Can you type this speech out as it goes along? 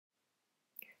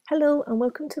Hello and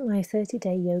welcome to my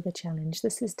 30-day yoga challenge.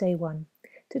 This is day 1.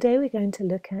 Today we're going to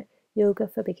look at yoga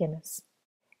for beginners.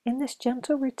 In this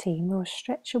gentle routine, we'll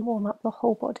stretch and warm up the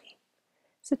whole body.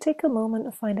 So take a moment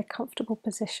to find a comfortable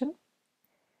position.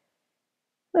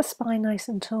 The spine nice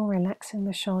and tall, relaxing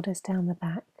the shoulders down the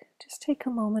back. Just take a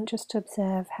moment just to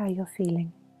observe how you're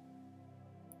feeling.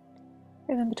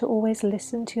 Remember to always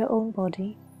listen to your own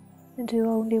body and do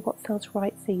only what feels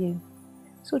right for you.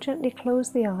 So gently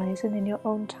close the eyes and in your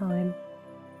own time,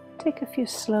 take a few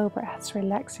slow breaths,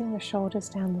 relaxing the shoulders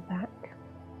down the back.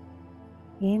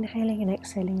 Inhaling and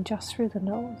exhaling just through the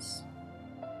nose.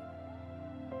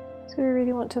 So we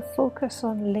really want to focus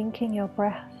on linking your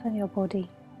breath and your body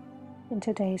in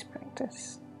today's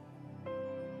practice.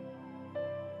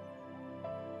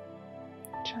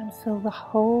 Try and fill the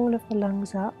whole of the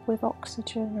lungs up with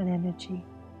oxygen and energy.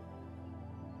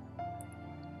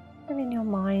 And in your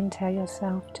mind, tell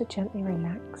yourself to gently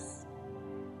relax.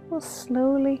 We'll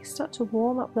slowly start to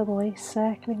warm up the body,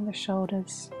 circling the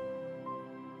shoulders,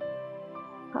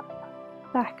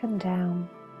 up, back and down.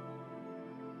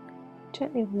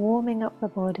 Gently warming up the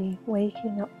body,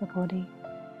 waking up the body.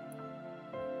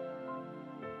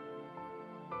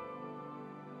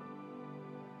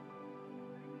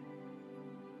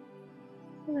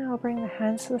 And now bring the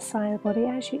hands to the side of the body.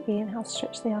 As you inhale,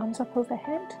 stretch the arms up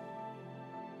overhead.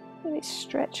 Really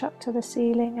stretch up to the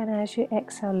ceiling, and as you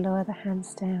exhale, lower the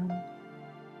hands down.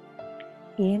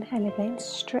 Inhale again,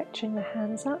 stretching the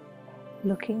hands up,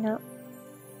 looking up,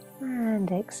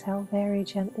 and exhale very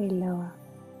gently lower.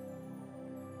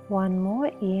 One more,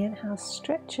 inhale,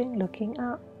 stretching, looking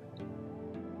up,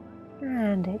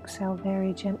 and exhale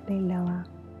very gently lower.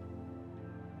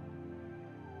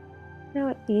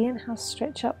 Now inhale,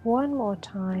 stretch up one more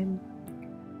time.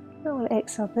 Now we'll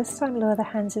exhale, this time lower the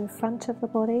hands in front of the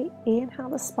body. Inhale,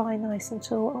 the spine nice and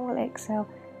tall, and we'll exhale,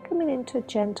 coming into a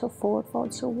gentle forward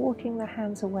fold, so walking the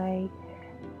hands away.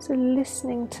 So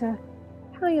listening to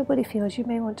how your body feels. You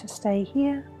may want to stay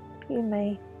here, you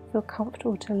may feel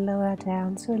comfortable to lower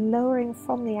down, so lowering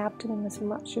from the abdomen as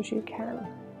much as you can.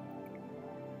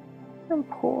 And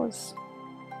pause.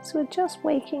 So we're just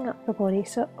waking up the body,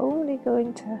 so only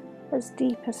going to as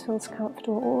deep as feels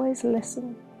comfortable. Always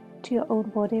listen to your own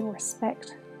body and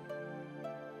respect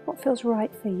what feels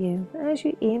right for you. As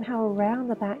you inhale, around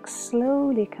the back,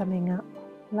 slowly coming up.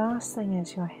 Last thing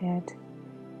is your head.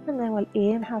 And then we'll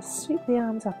inhale, sweep the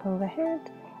arms up overhead.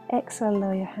 Exhale,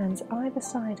 lower your hands either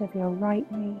side of your right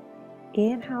knee.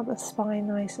 Inhale, the spine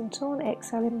nice and tall. And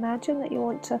exhale, imagine that you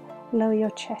want to lower your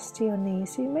chest to your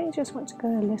knees. So you may just want to go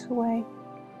a little way,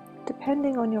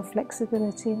 depending on your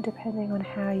flexibility and depending on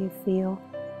how you feel.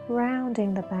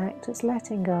 Rounding the back, just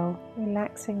letting go,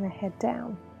 relaxing the head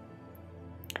down.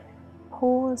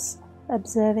 Pause,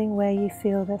 observing where you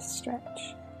feel this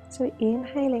stretch. So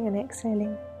inhaling and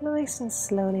exhaling nice and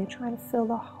slowly, try and fill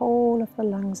the whole of the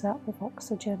lungs up with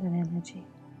oxygen and energy.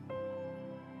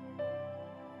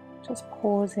 Just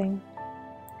pausing.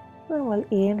 Then we'll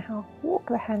inhale, walk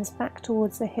the hands back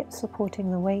towards the hips,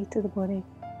 supporting the weight of the body.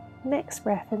 Next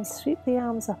breath, and sweep the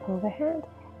arms up overhead.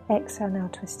 Exhale, now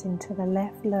twisting to the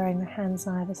left, lowering the hands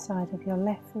either side of your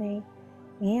left knee.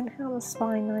 Inhale, the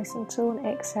spine nice and tall, and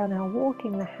exhale, now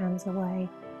walking the hands away.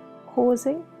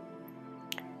 Pausing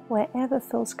wherever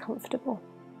feels comfortable.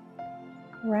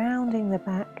 Rounding the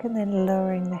back and then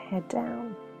lowering the head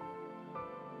down.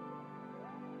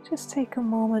 Just take a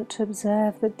moment to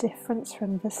observe the difference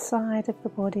from this side of the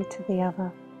body to the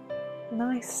other.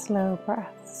 Nice slow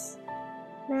breaths.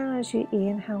 Now as you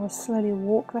inhale, slowly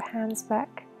walk the hands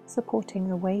back, supporting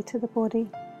the weight of the body.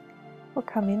 We'll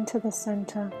come into the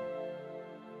center,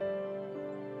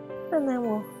 and then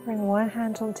we'll bring one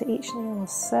hand onto each knee and we'll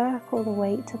circle the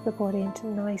weight of the body into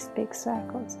nice big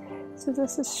circles. So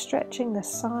this is stretching the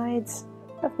sides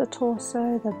of the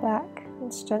torso, the back,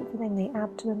 and strengthening the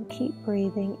abdomen. Keep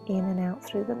breathing in and out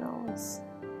through the nose,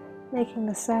 making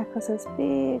the circles as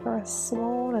big or as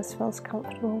small as feels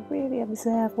comfortable. Really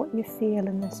observe what you feel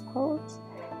in this pose,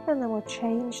 and then we'll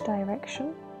change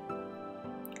direction.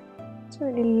 So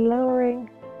really lowering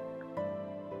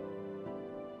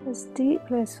as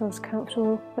deeply as feels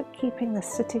comfortable, but keeping the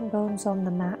sitting bones on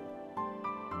the mat.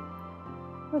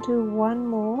 We'll do one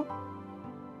more,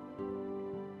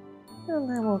 and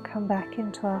then we'll come back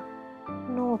into our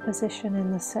normal position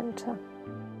in the center.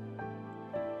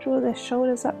 Draw the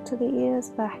shoulders up to the ears,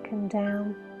 back and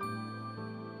down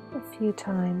a few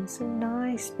times in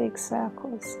nice big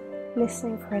circles,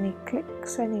 listening for any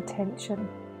clicks, any tension.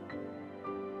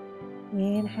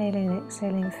 Inhaling and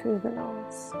exhaling through the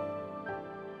nose.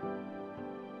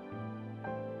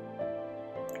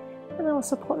 And I will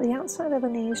support the outside of the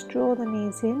knees, draw the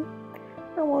knees in,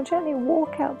 And we'll gently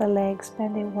walk out the legs,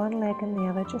 bending one leg and the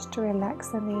other just to relax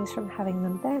the knees from having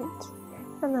them bent.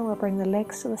 And then we'll bring the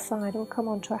legs to the side. We'll come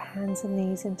onto our hands and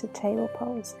knees into table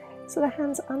pose. So the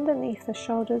hands underneath the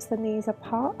shoulders, the knees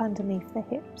apart underneath the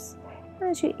hips.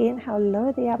 As you inhale,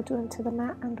 lower the abdomen to the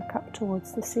mat and look up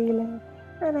towards the ceiling.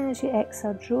 And as you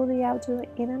exhale, draw the abdomen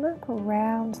in and up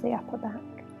around the upper back.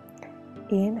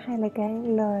 Inhale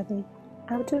again, lower the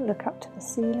abdomen, look up to the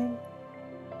ceiling.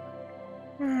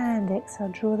 And exhale,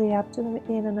 draw the abdomen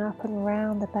in and up and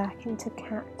round the back into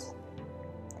cat.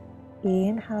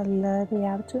 Inhale, lower the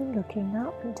abdomen, looking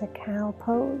up into cow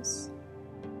pose.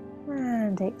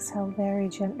 And exhale, very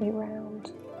gently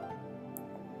round.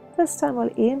 This time we'll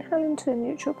inhale into a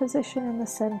neutral position in the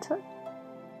center,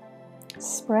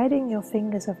 spreading your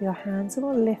fingers of your hands, and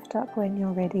we'll lift up when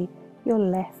you're ready your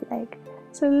left leg.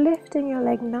 So lifting your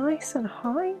leg nice and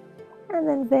high, and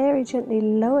then very gently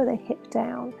lower the hip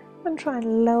down and try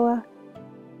and lower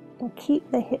and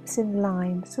keep the hips in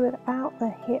line, so without the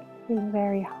hip being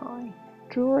very high,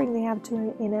 drawing the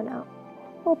abdomen in and up.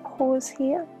 We'll pause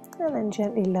here and then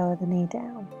gently lower the knee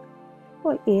down.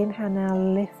 We'll inhale now,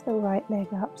 lift the right leg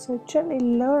up, so gently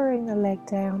lowering the leg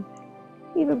down,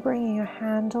 even bringing your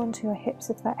hand onto your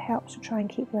hips if that helps to try and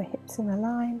keep your hips in a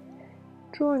line.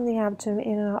 Drawing the abdomen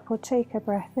in and up, we'll take a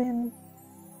breath in,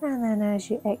 and then as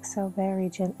you exhale, very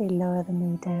gently lower the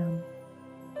knee down.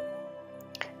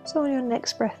 So on your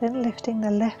next breath in, lifting the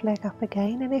left leg up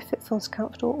again, and if it feels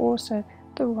comfortable, also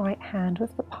the right hand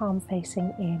with the palm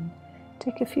facing in.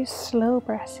 Take a few slow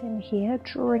breaths in here,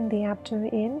 drawing the abdomen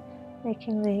in,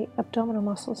 making the abdominal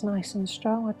muscles nice and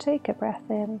strong. Or take a breath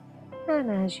in, and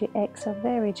as you exhale,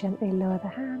 very gently lower the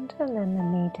hand and then the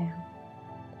knee down.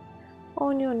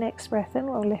 On your next breath in,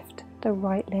 we'll lift the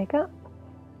right leg up,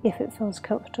 if it feels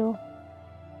comfortable,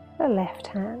 the left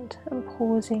hand, and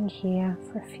pausing here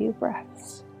for a few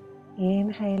breaths.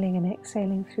 Inhaling and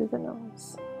exhaling through the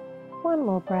nose. One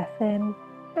more breath in,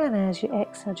 and as you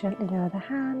exhale, gently lower the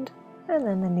hand and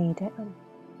then the knee down.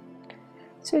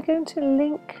 So we're going to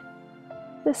link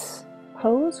this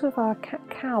pose with our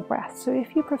cat-cow breath. So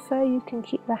if you prefer, you can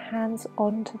keep the hands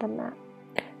onto the mat.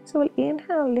 So we'll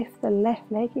inhale, lift the left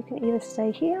leg. You can either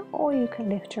stay here or you can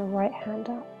lift your right hand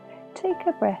up. Take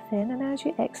a breath in, and as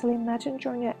you exhale, imagine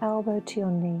drawing your elbow to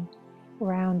your knee,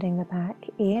 rounding the back.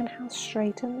 Inhale,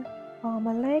 straighten the arm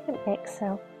and leg, and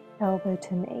exhale, elbow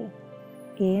to knee.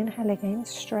 Inhale again,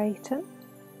 straighten,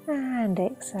 and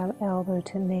exhale, elbow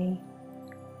to knee.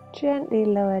 Gently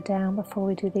lower down before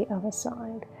we do the other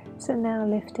side. So now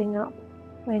lifting up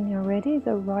when you're ready,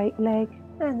 the right leg,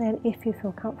 and then if you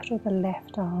feel comfortable, the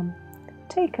left arm.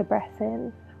 Take a breath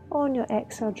in. On your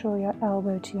exhale, draw your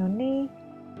elbow to your knee.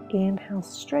 Inhale,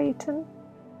 straighten.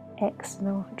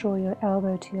 Exhale, draw your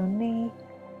elbow to your knee.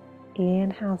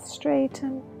 Inhale,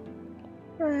 straighten.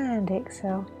 And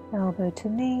exhale, elbow to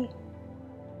knee.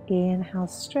 Inhale,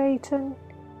 straighten.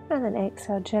 And then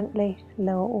exhale, gently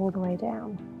lower all the way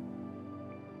down.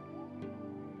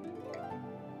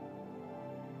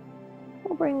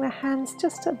 We'll bring the hands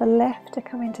just to the left to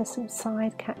come into some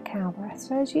side cat-cow breath.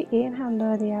 So as you inhale,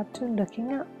 lower the abdomen,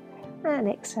 looking up, and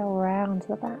exhale, round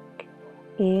the back.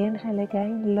 Inhale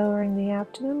again, lowering the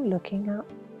abdomen, looking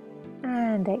up,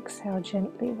 and exhale,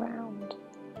 gently round.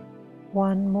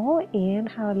 One more.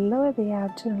 Inhale, lower the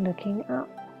abdomen, looking up,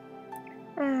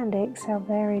 and exhale,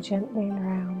 very gently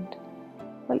round.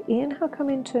 Well, inhale, come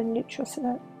into a neutral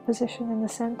position in the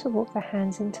center, walk the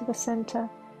hands into the center,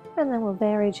 and then we'll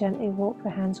very gently walk the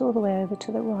hands all the way over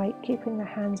to the right, keeping the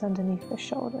hands underneath the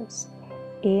shoulders.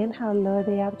 Inhale, lower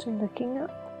the abdomen, looking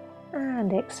up,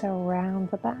 and exhale, round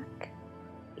the back.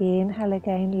 Inhale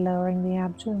again, lowering the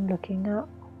abdomen, looking up,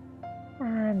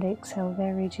 and exhale,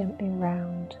 very gently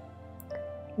round.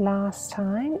 Last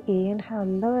time. Inhale,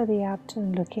 lower the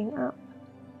abdomen, looking up,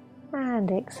 and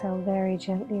exhale, very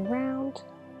gently round.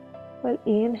 Well,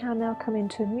 inhale, now come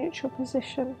into a neutral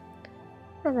position,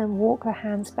 and then walk the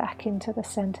hands back into the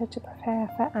center to prepare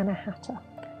for Anahata.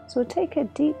 So we'll take a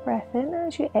deep breath in.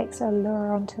 As you exhale,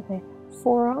 lower onto the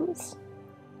forearms,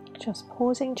 just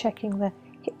pausing, checking the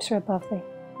hips are above the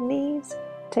knees.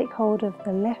 Take hold of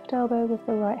the left elbow with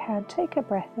the right hand. Take a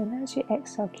breath in. As you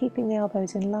exhale, keeping the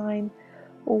elbows in line,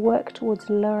 or work towards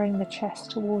lowering the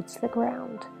chest towards the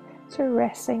ground. So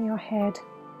resting your head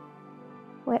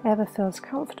wherever feels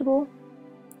comfortable.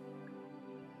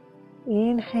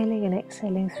 Inhaling and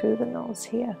exhaling through the nose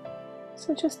here.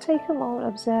 So just take a moment,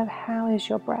 observe how is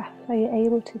your breath. Are you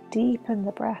able to deepen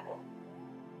the breath?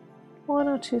 One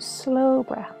or two slow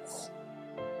breaths.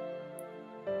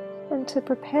 And to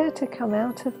prepare to come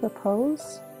out of the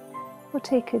pose, we'll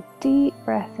take a deep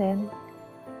breath in.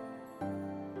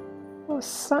 We'll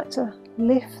start to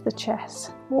Lift the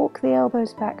chest, walk the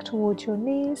elbows back towards your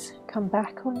knees, come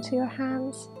back onto your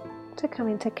hands to come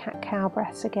into cat-cow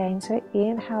breaths again. So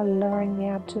inhale, lowering the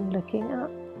abdomen, looking up,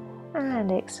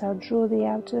 and exhale, draw the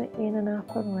abdomen in and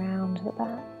up and round the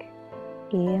back.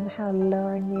 Inhale,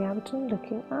 lowering the abdomen,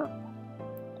 looking up,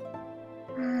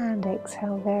 and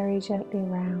exhale, very gently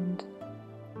round.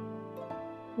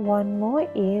 One more,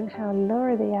 inhale,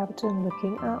 lower the abdomen,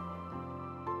 looking up,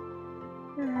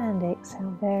 and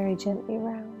exhale, very gently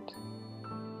round.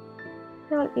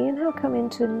 Now inhale, come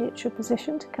into a neutral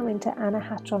position to come into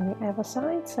Anahata on the other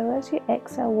side. So as you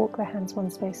exhale, walk the hands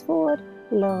one space forward,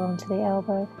 lower onto the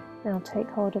elbow. Now take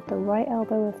hold of the right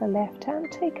elbow with the left hand,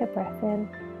 take a breath in.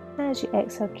 As you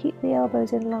exhale, keep the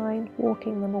elbows in line,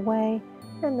 walking them away,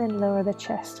 and then lower the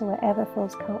chest to wherever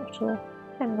feels comfortable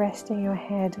and resting your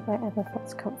head wherever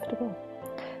feels comfortable.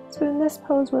 So in this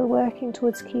pose, we're working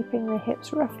towards keeping the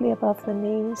hips roughly above the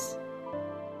knees.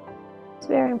 It's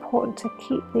very important to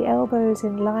keep the elbows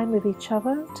in line with each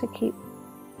other, to keep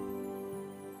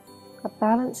a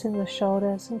balance in the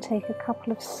shoulders, and take a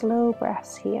couple of slow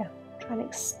breaths here. Try and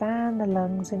expand the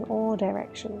lungs in all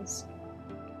directions.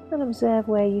 And observe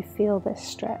where you feel this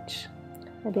stretch.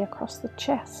 Maybe across the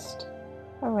chest,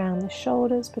 around the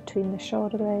shoulders, between the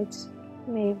shoulder blades.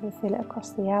 You may even feel it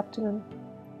across the abdomen.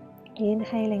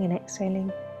 Inhaling and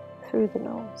exhaling through the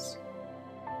nose.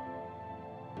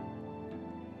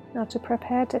 Now to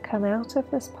prepare to come out of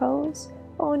this pose,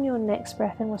 on your next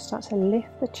breath in, we'll start to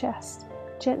lift the chest.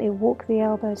 Gently walk the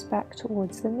elbows back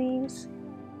towards the knees.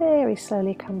 Very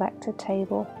slowly come back to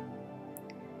table.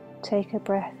 Take a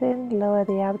breath in, lower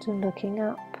the abdomen, looking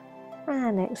up,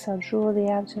 and exhale, draw the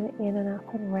abdomen in and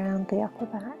up and round the upper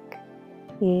back.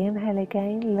 Inhale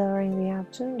again, lowering the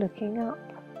abdomen, looking up,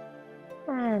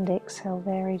 and exhale,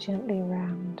 very gently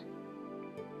round.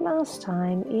 Last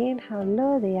time, inhale,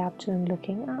 lower the abdomen,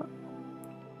 looking up.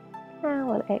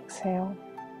 Now we'll exhale.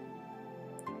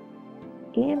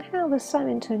 Inhale this time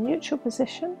into a neutral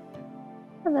position,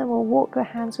 and then we'll walk the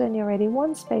hands when you're ready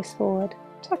one space forward,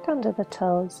 tuck under the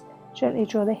toes, gently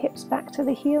draw the hips back to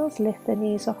the heels, lift the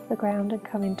knees off the ground and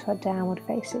come into a downward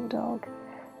facing dog.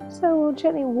 So we'll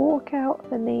gently walk out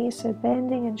the knees, so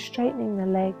bending and straightening the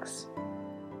legs,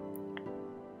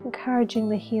 encouraging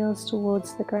the heels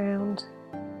towards the ground,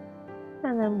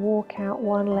 and then walk out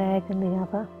one leg and the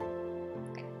other.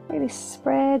 Really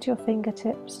spread your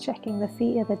fingertips, checking the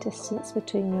feet are the distance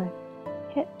between your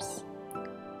hips.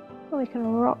 And we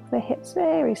can rock the hips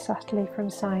very subtly from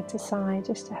side to side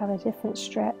just to have a different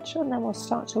stretch, and then we'll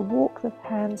start to walk the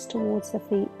hands towards the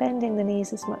feet, bending the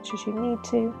knees as much as you need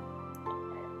to.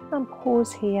 And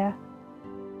pause here,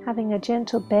 having a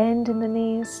gentle bend in the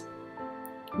knees,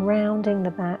 rounding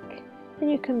the back. And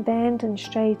you can bend and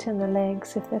straighten the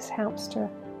legs if this helps to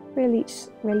release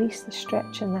the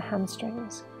stretch in the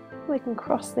hamstrings. We can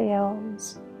cross the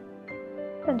arms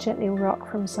and gently rock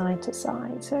from side to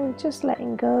side. So just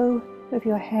letting go with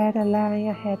your head, allowing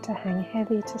your head to hang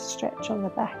heavy, to stretch on the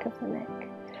back of the neck.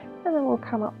 And then we'll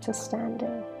come up to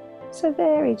standing. So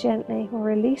very gently we'll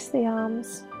release the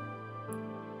arms,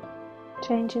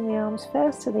 changing the arms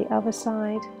first to the other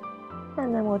side.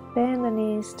 And then we'll bend the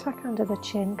knees, tuck under the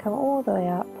chin, come all the way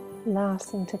up.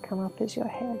 Last thing to come up is your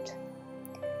head.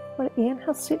 We'll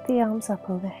inhale, sweep the arms up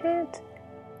overhead,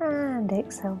 and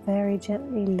exhale, very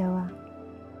gently lower.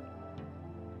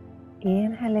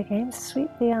 Inhale again, sweep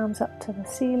the arms up to the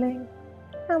ceiling,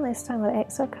 and this time we'll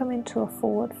exhale, come into a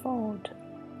forward fold.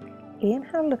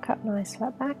 Inhale, look up, nice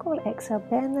flat back. We'll exhale,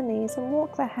 bend the knees and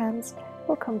walk the hands.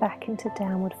 We'll come back into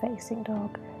downward facing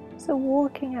dog. So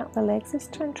walking out the legs, this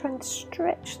time try and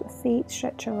stretch the feet,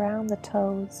 stretch around the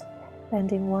toes,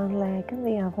 bending one leg and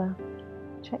the other.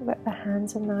 Check that the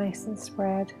hands are nice and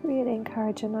spread. Really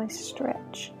encourage a nice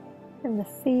stretch in the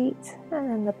feet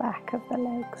and in the back of the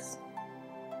legs.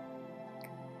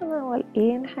 And then we'll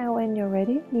inhale when you're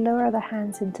ready. Lower the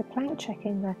hands into plank,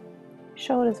 checking the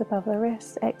shoulders above the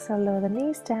wrists. Exhale, lower the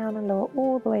knees down and lower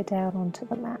all the way down onto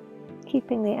the mat.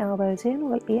 Keeping the elbows in,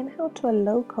 we'll inhale to a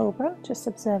low cobra, just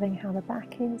observing how the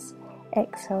back is.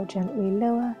 Exhale, gently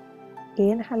lower.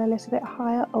 Inhale a little bit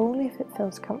higher, only if it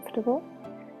feels comfortable.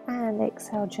 And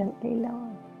exhale, gently lower.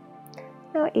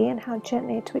 Now inhale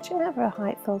gently to whichever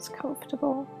height feels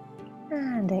comfortable.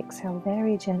 And exhale,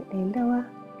 very gently lower.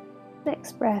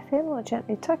 Next breath in, we'll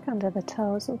gently tuck under the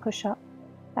toes and push up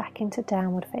back into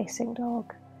downward facing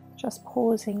dog. Just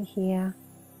pausing here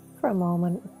for a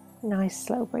moment. Nice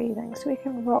slow breathing, so we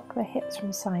can rock the hips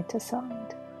from side to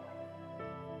side.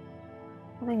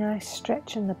 Having a nice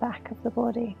stretch in the back of the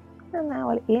body. And now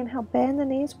we'll inhale, bend the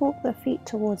knees, walk the feet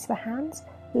towards the hands,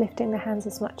 lifting the hands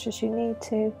as much as you need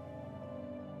to.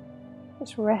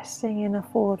 Just resting in a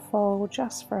forward fold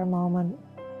just for a moment.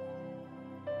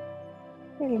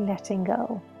 Really letting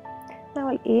go. Now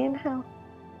we'll inhale,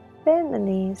 bend the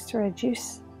knees to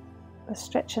reduce the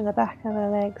stretch in the back of the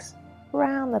legs.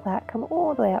 Round the back, come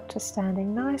all the way up to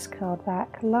standing, nice curled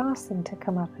back. Last thing to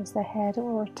come up is the head, and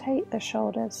we'll rotate the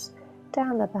shoulders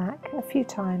down the back a few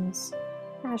times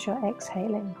as you're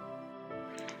exhaling.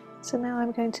 So now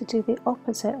I'm going to do the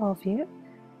opposite of you.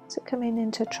 So coming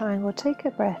into triangle, take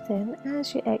a breath in.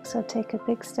 As you exhale, take a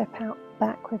big step out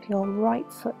back with your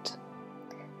right foot.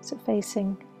 So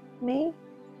facing me,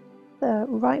 the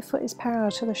right foot is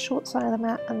parallel to the short side of the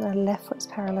mat and the left foot is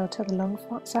parallel to the long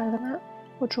side of the mat.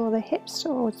 We'll draw the hips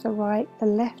towards the right, the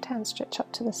left hand stretch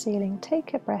up to the ceiling.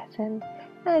 Take a breath in.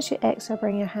 As you exhale,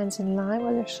 bring your hands in line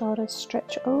with your shoulders,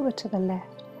 stretch over to the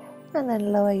left, and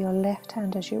then lower your left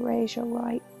hand as you raise your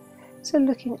right. So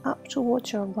looking up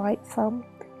towards your right thumb.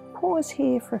 Pause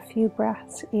here for a few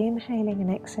breaths, inhaling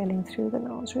and exhaling through the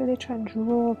nose. Really try and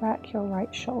draw back your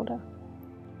right shoulder.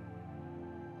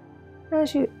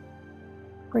 As you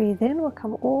breathe in, we'll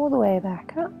come all the way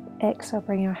back up. Exhale,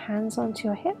 bring your hands onto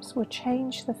your hips. We'll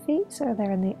change the feet so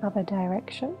they're in the other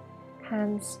direction.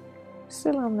 Hands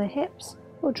still on the hips.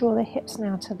 We'll draw the hips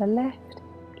now to the left.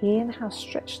 Inhale,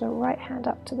 stretch the right hand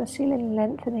up to the ceiling,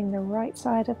 lengthening the right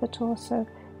side of the torso.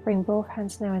 Bring both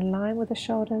hands now in line with the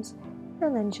shoulders,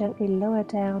 and then gently lower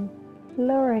down,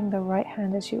 lowering the right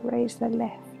hand as you raise the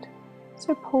left.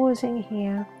 So pausing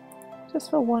here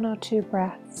just for 1 or 2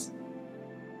 breaths.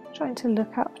 Trying to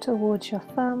look up towards your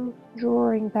thumb,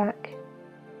 drawing back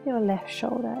your left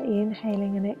shoulder,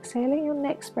 inhaling and exhaling. Your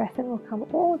next breath in will come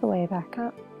all the way back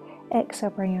up.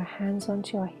 Exhale, bring your hands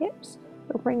onto your hips.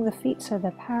 We'll bring the feet so they're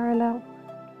parallel.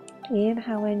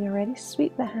 Inhale, when you're ready,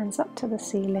 sweep the hands up to the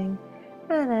ceiling.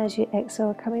 And as you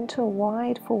exhale, come into a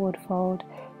wide forward fold.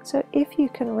 So if you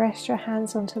can rest your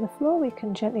hands onto the floor, we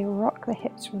can gently rock the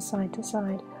hips from side to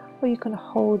side, or you can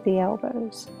hold the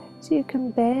elbows. So you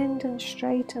can bend and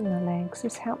straighten the legs.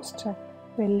 This helps to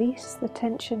release the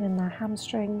tension in the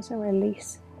hamstrings and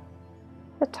release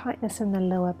the tightness in the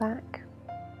lower back.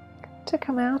 To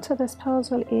come out of this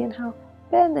pose, we'll inhale,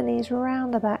 bend the knees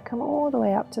round the back, come all the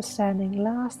way up to standing.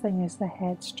 Last thing is the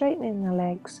head, straightening the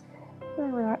legs,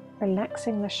 and then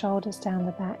relaxing the shoulders down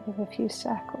the back with a few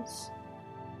circles.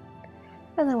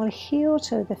 And then we'll heel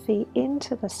toe the feet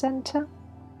into the center.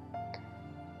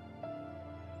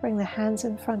 Bring the hands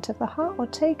in front of the heart, or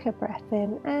take a breath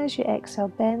in. As you exhale,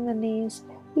 bend the knees,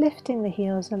 lifting the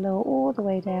heels a little all the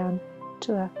way down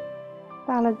to a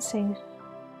balancing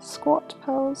squat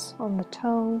pose on the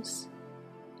toes.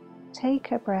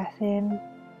 Take a breath in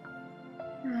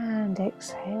and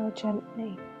exhale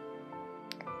gently.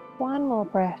 1 more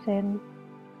breath in.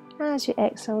 As you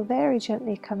exhale, very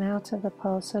gently come out of the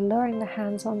pose, so lowering the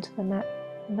hands onto the mat,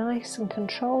 nice and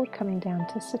controlled, coming down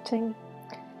to sitting.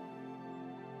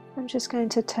 I'm just going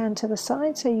to turn to the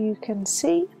side so you can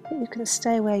see that you can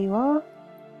stay where you are.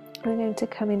 We're going to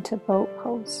come into boat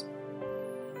pose.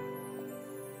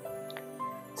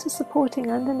 So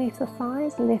supporting underneath the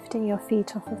thighs, lifting your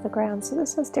feet off of the ground. So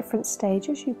this has different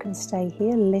stages. You can stay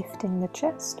here, lifting the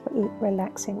chest, but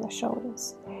relaxing the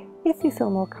shoulders. If you feel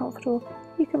more comfortable,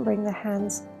 you can bring the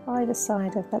hands either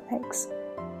side of the legs.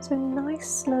 So nice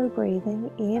slow breathing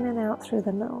in and out through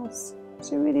the nose.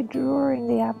 So really drawing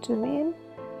the abdomen in,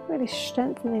 really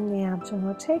strengthening the abdomen.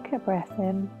 We'll take a breath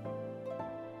in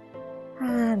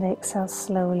and exhale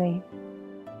slowly.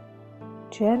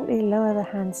 Gently lower the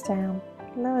hands down,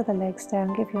 lower the legs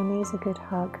down, give your knees a good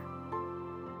hug.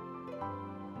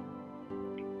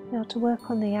 Now to work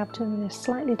on the abdomen in a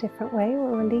slightly different way,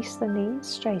 we'll release the knees,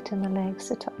 straighten the legs,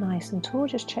 sit up nice and tall,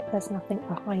 just check there's nothing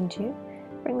behind you.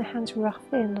 Bring the hands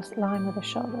roughly in line with the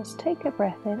shoulders. Take a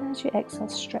breath in. As you exhale,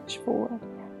 stretch forward,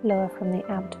 lower from the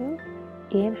abdomen.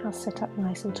 Inhale, sit up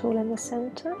nice and tall in the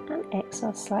center, and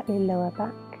exhale, slightly lower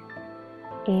back.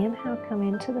 Inhale, come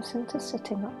into the center,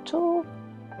 sitting up tall.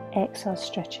 Exhale,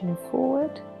 stretching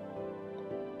forward.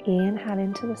 Inhale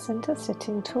into the center,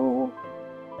 sitting tall.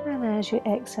 And as you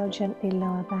exhale, gently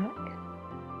lower back.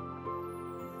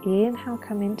 Inhale,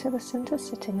 come into the center,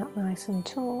 sitting up nice and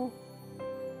tall.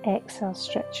 Exhale,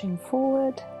 stretching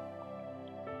forward.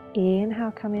 Inhale,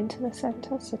 come into the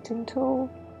center, sitting tall.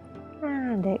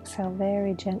 And exhale,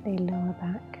 very gently lower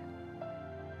back.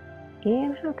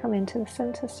 Inhale, come into the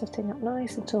center, sitting up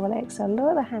nice and tall. Exhale,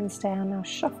 lower the hands down. Now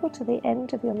shuffle to the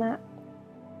end of your mat.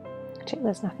 Check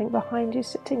there's nothing behind you,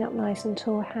 sitting up nice and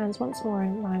tall. Hands once more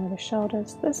in line with the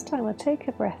shoulders. This time we'll take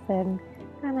a breath in,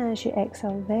 and as you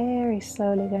exhale, very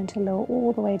slowly going to lower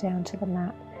all the way down to the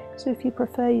mat. So if you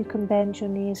prefer, you can bend your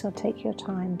knees or take your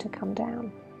time to come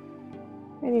down.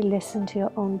 Really listen to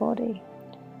your own body.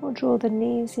 Or draw the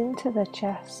knees into the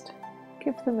chest,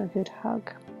 give them a good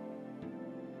hug.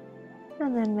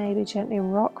 And then maybe gently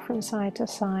rock from side to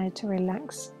side to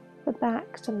relax the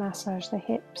back, to massage the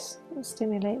hips and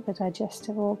stimulate the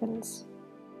digestive organs.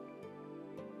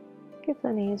 Give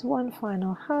the knees one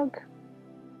final hug,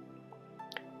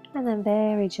 and then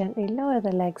very gently lower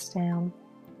the legs down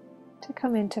to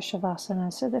come into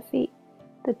Shavasana. So the feet,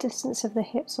 the distance of the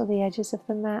hips or the edges of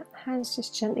the mat, hands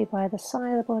just gently by the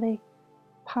side of the body,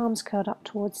 palms curled up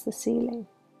towards the ceiling.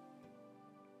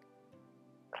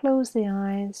 Close the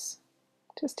eyes,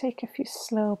 just take a few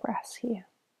slow breaths here.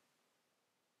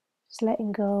 Just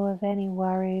letting go of any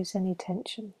worries, any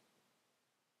tension.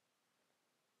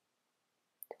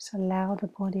 Just allow the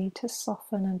body to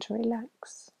soften and to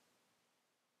relax.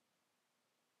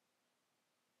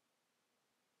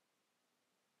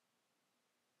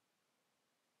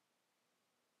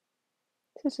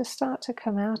 So just start to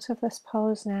come out of this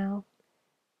pose now.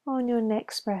 On your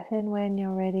next breath in, when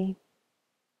you're ready,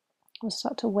 we'll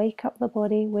start to wake up the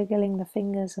body, wiggling the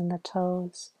fingers and the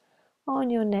toes. On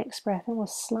your next breath in, we'll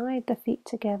slide the feet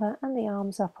together and the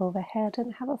arms up overhead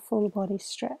and have a full body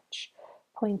stretch,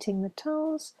 pointing the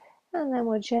toes, and then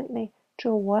we'll gently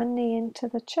draw one knee into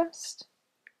the chest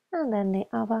and then the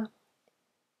other,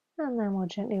 and then we'll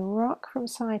gently rock from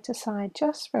side to side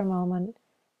just for a moment.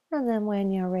 And then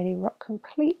when you're ready, rock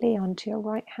completely onto your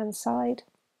right hand side.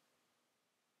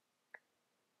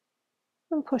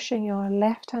 And pushing your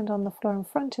left hand on the floor in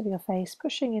front of your face,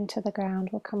 pushing into the ground,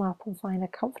 we'll come up and find a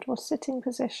comfortable sitting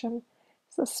position.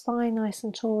 So the spine nice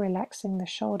and tall, relaxing the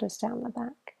shoulders down the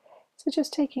back. So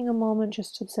just taking a moment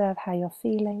just to observe how you're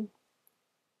feeling.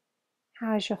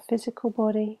 How is your physical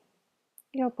body,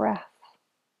 your breath,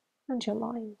 and your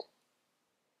mind?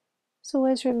 So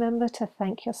always remember to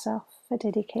thank yourself for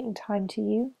dedicating time to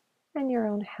you and your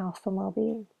own health and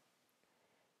well-being.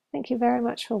 Thank you very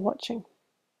much for watching.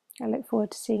 I look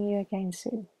forward to seeing you again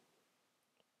soon.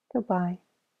 Goodbye.